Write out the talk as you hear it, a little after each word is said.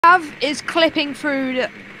Cav is clipping through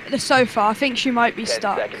the sofa. I think she might be 10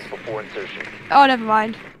 stuck. seconds before insertion. Oh, never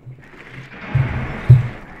mind.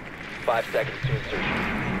 5 seconds to insertion.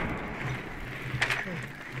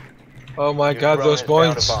 Oh my Your god, drone those has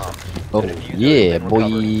found a points. bomb. Oh, The diffuser has yeah, been boy.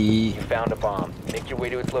 recovered. You found a bomb. Make your way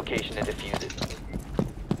to its location and defuse it.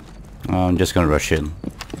 I'm just gonna rush in.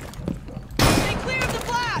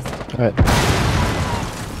 Alright.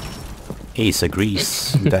 Ace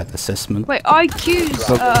agrees with that assessment. Wait, IQ's.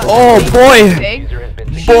 Oh boy! thing. Diffuser has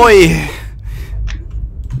been Boy!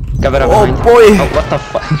 Camera Oh behind. boy! Oh, what the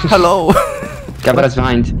fuck? Hello! Camera's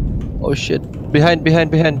behind. Oh shit. Behind When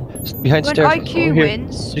stairs. IQ Over here.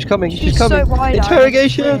 wins, She's coming, she's she's coming. so wide-eyed.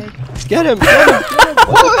 Interrogation! Get him!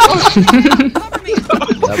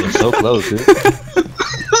 That was so close, dude.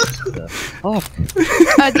 Oh,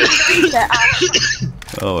 did you read it, Ash?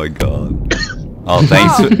 Oh my god. Oh,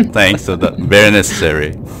 thanks to that. Very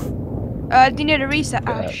necessary. Do you need a reset,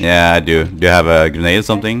 Ash? Yeah, I do. Do you have a grenade or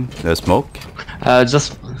something? There's smoke?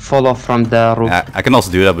 Just fall off from the roof. I can also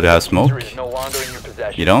do that, but I have smoke. Diffuser is no longer in your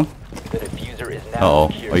possession. You don't? The diffuser is now Uh oh.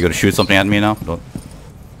 secured. Are you gonna shoot something at me now? Don't.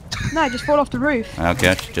 No, just fall off the roof.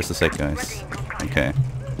 Okay, just a sec, guys. Okay.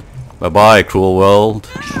 Bye bye, cruel world.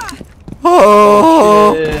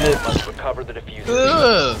 Oh! Must recover the diffuser.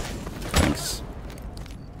 Ugh. Thanks.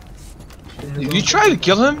 Did you try to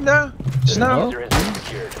kill him now? Just now? Diffuser has been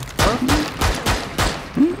secured.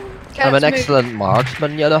 Okay, I'm an let's move. excellent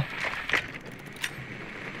marksman, you know.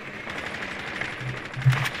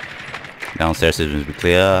 Downstairs is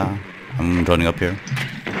clear. I'm joining up here.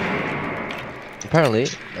 Apparently,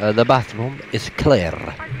 the bathroom is clear.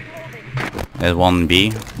 There's one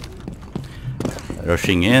B.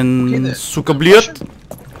 Rushing in. Okay, then. Sukabliet!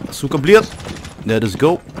 Sukabliet! Let us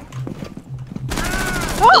go.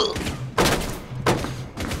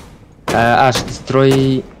 Ash, destroy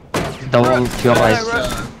the wall to your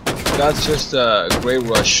right. That's just a great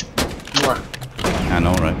rush. Mwah. I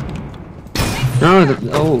know, right? No,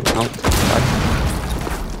 oh, no.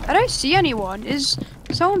 I don't see anyone. Is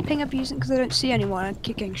someone ping up using because I don't see anyone? I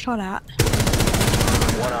keep getting shot at.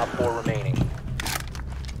 1 op 4 remaining.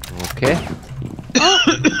 Okay.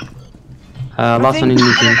 Last one in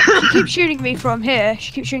meeting. She keeps shooting me from here.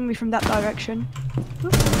 She keeps shooting me from that direction. You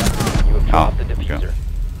have dropped the okay. diffuser.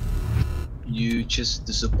 You just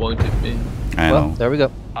disappointed me. I Well, know. there we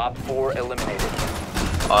go. Op 4 eliminated.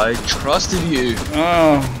 I trusted you.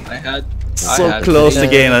 Oh, I had so close to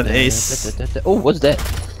getting that ace. Oh, what's that?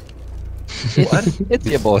 What? It's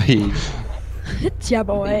your boy. It's your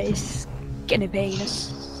boy, skinny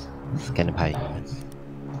penis. Skinny pie.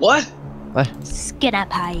 What? Skinny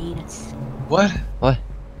penis. What? What?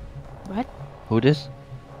 What? Who this?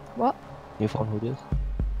 What? You found who this?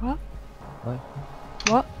 What? What?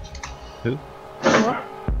 What? Who? What?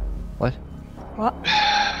 What? What?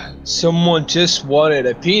 Someone just wanted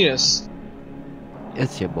a penis.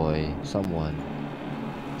 It's your boy. Someone.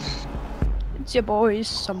 It's your boy,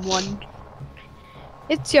 someone.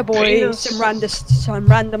 It's your boy, Penis. some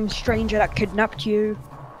random stranger that kidnapped you.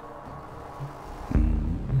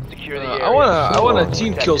 Secure the I area. wanna Protect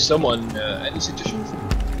team it. kill someone. Any suggestions?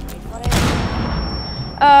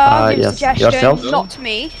 I'll give a yes, suggestion, yourself? not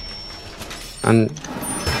me. And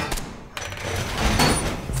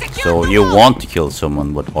So you want to kill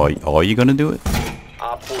someone, but are you gonna do it?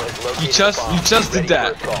 Op 4 has located You the just- bomb. you just Ready did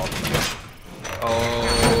that. for assault.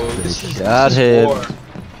 Oh, this is Got him. war.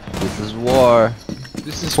 This is war.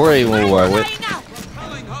 This is Who are you in war with?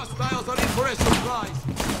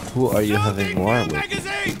 Who are you having war with?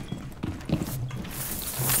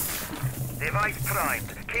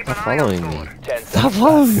 Stop following me. 10 Stop seconds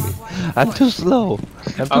following left. me. I'm too slow.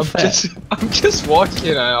 I'm too fast. I'm just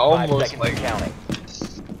walking. I 5 almost seconds like. and counting.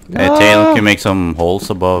 Hey, Tail, can you make some holes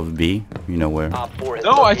above B? You know where. Op 4 has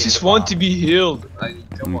No, I located just the want bomb. to be healed.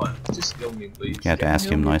 Come on, just heal me, please. You have to Can ask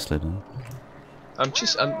heal him me? nicely then.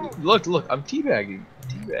 Look, I'm teabagging.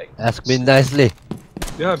 Teabagging. Ask me nicely.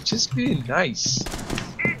 Yeah, I'm just being nice.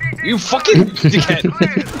 You fucking dickhead.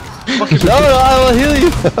 Fucking No, I will heal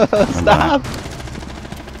you. Stop.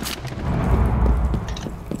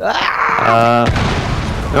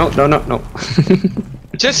 no.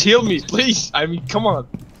 Just heal me, please. I mean, come on.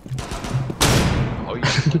 Oh, you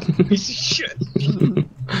fucking piece of shit.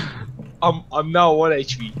 I'm now 1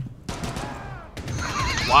 HP.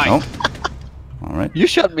 Why? Oh. Alright. You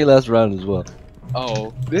shot me last round as well.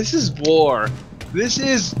 Oh, this is war. This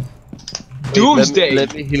is Wait, doomsday.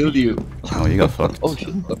 Let me heal you. Oh, you got fucked. Oh shit,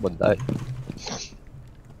 someone died.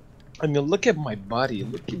 I mean, look at my body.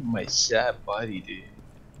 Look at my sad body, dude.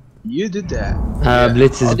 You did that.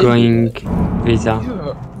 Blitz is How did you going Visa.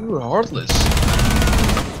 You were heartless.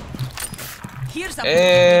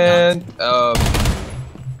 And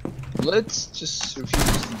let's just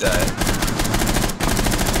refuse that.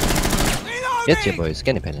 Get your boy,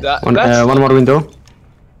 skinny penny. One more window.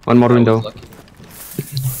 One more window.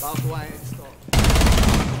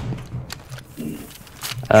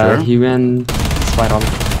 Sure. He went spiral.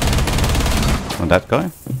 On that guy?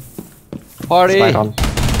 Party! Spiral.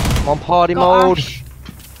 I'm on party Got mode! Ash.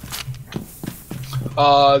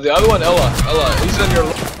 The other one, Ella, he's on your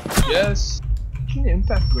left. Yes.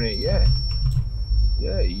 Impact grenade, yeah.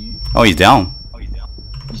 Yeah, Oh, he's down.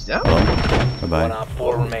 he's down. Bye bye. 1 op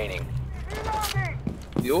 4 remaining.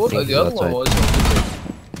 The other one was.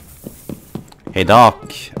 Hey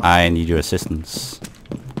Doc, I need your assistance.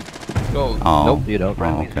 No. Oh. Nope, you don't. Oh,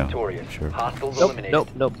 Friendly's okay. victorious. Sure. Hostiles Nope, eliminated.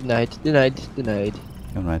 nope, nope, denied.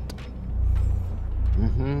 Alright.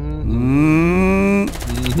 Mm-hmm.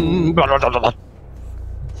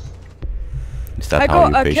 Is that I how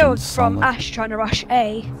got your killed patients from sound like? Ash trying to rush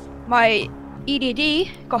A. My EDD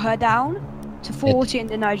got her down to 40 and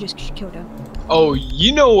then I just killed her. Oh,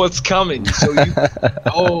 you know what's coming. So you.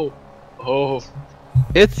 Oh.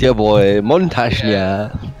 It's your boy,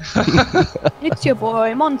 Montagna. It's your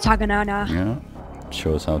boy, Montaganana. Yeah.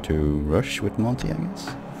 Shows how to rush with Monty, I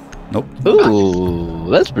guess. Nope. Ooh,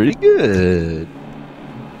 that's pretty good.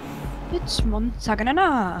 It's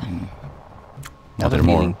Montaganana. Now there are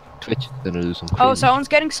more. Twitch is gonna do some Oh, crazy. someone's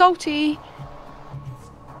getting salty.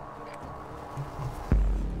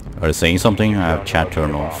 Are they saying something? I have chat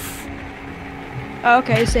turned off.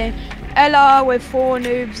 Okay, so Ella with 4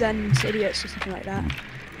 noobs and idiots or something like that.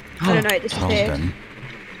 I don't know, it disappeared. Then.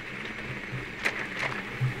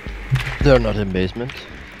 They're not in basement.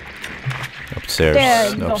 Upstairs.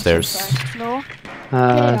 They're not on Upstairs. first floor. They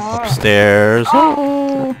Uh, are. Upstairs.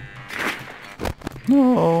 Oh.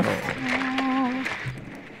 No.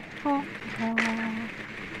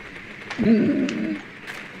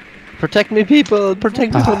 Protect me, people!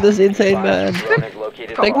 Protect me from this insane man! Drone has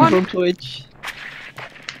located a Protect me bomb. from Twitch!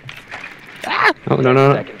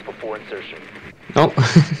 no. Seconds before insertion. No.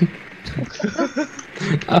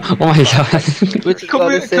 Oh my god. Twitch is Come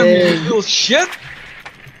gonna here, you say. little shit.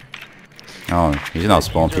 Oh, he's not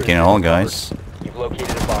spawn picking at all, guys. You've located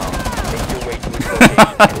a bomb. Make your way to its location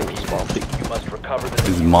and defuse it. You must recover the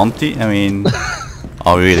Is Monty? I mean,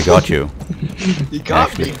 oh, we really got you. You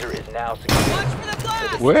got me. diffuser is now secured.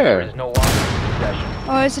 The Where? diffuser is no longer in possession.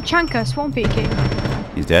 Oh, it's a Chanka, swan peeking.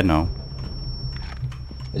 He's dead now.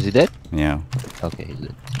 Is he dead? Yeah. Okay, he's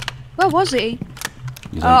dead. Where was he?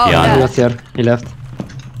 He's Oh, on He yeah. piano. left here. He left.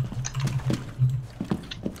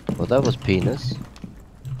 Well, that was penis.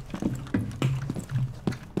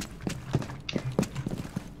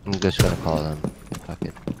 I'm just gonna call him. Fuck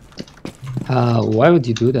it. Why would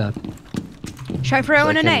you do that? Should I throw So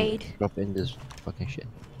I in an can aid? Drop in this fucking shit.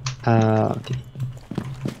 Okay.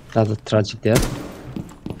 That's a tragic death.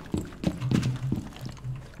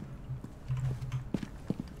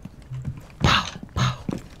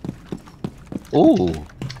 Ooh!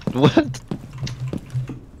 What?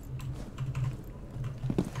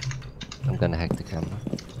 I'm gonna hack the camera.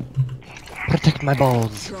 Protect my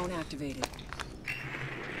balls! Drone activated.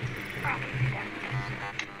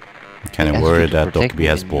 Kind of Yes, worried you can that protect Dokkaebi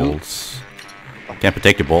has me, you. balls. Can't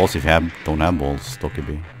protect your balls if you don't have balls,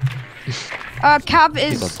 Dokkaebi. Cav People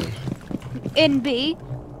is say. in B.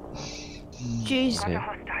 She's Okay.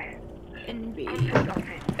 in B.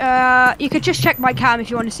 You could just check my cam if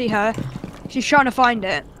you want to see her. She's trying to find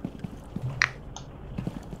it.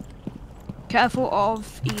 Careful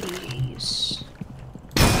of EDs.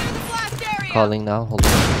 Calling now, hold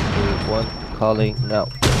on. 3, 1, calling now.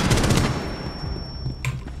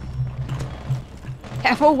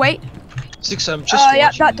 Careful, wait. 6, I'm just Yeah,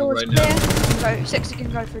 watching that you door's right clear. now. Go, 6, you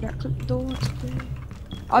can go through that door. It's clear.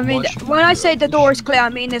 I mean, Watching when I say the door is clear, I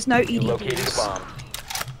mean there's no You located a EDs. bomb.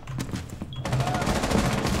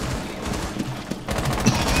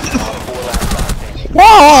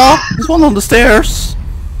 Whoa! There's one on the stairs.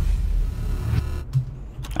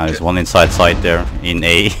 Ah, there's one inside site there in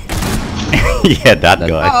A. Yeah, that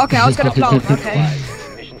guy. Oh, okay, I was gonna plant, okay.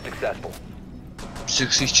 Mission successful.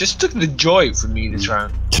 6, he just took the joy from me this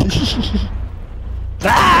round.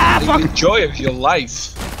 Ah, Like the joy of your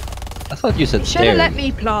life. I thought you said Should have stairs. let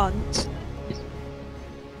me plant.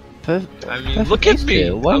 I mean, look at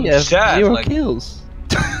me. Why I'm you have sad. 0 Like, kills?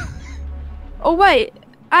 Oh wait,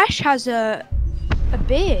 Ash has a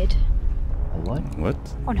beard What? What?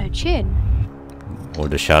 on her chin. Or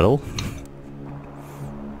the shadow?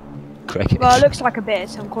 Crack it. Well, it looks like a beard,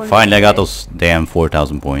 so I'm calling it Finally, I a got beard. those damn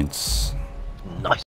 4,000 points. Nice.